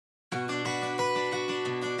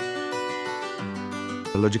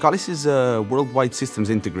Logicalis is a worldwide systems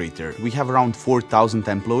integrator. We have around 4,000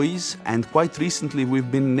 employees, and quite recently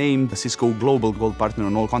we've been named a Cisco Global Gold Partner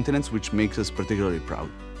on all continents, which makes us particularly proud.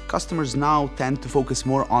 Customers now tend to focus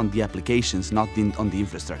more on the applications, not on the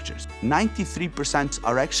infrastructures. 93%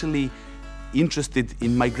 are actually interested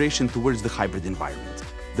in migration towards the hybrid environment.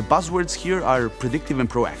 The buzzwords here are predictive and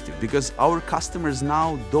proactive, because our customers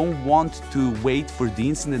now don't want to wait for the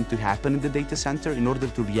incident to happen in the data center in order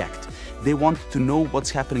to react. They want to know what's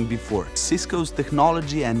happening before. Cisco's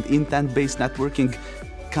technology and intent-based networking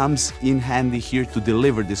comes in handy here to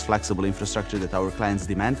deliver this flexible infrastructure that our clients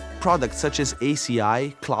demand. Products such as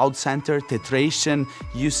ACI, Cloud Center, Tetration,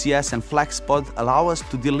 UCS and FlexPod allow us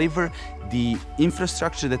to deliver the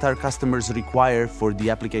infrastructure that our customers require for the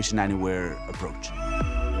application anywhere approach.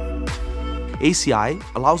 ACI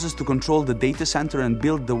allows us to control the data center and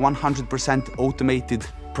build the 100% automated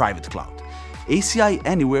private cloud. ACI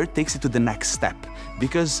Anywhere takes it to the next step,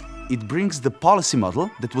 because it brings the policy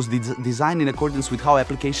model that was designed in accordance with how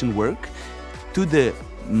applications work to the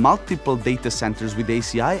multiple data centers with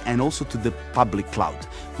ACI and also to the public cloud,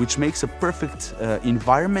 which makes a perfect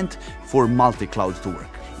environment for multi-cloud to work.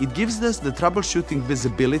 It gives us the troubleshooting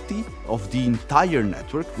visibility of the entire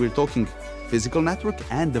network. We're talking physical network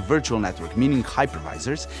and the virtual network, meaning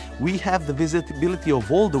hypervisors. We have the visibility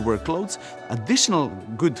of all the workloads. Additional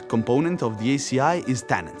good component of the ACI is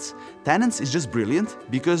tenants. Tenants is just brilliant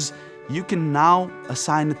because you can now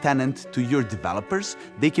assign a tenant to your developers.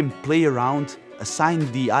 They can play around,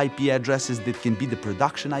 assign the IP addresses that can be the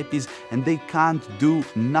production IPs, and they can't do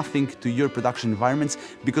nothing to your production environments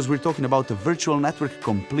because we're talking about a virtual network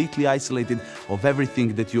completely isolated of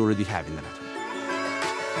everything that you already have in the network.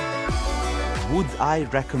 Would I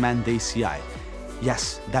recommend ACI?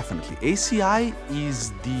 Yes, definitely. ACI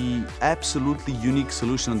is the absolutely unique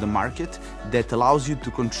solution on the market that allows you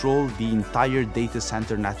to control the entire data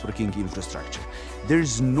center networking infrastructure.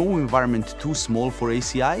 There's no environment too small for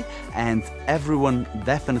ACI, and everyone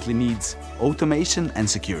definitely needs automation and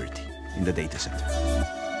security in the data center.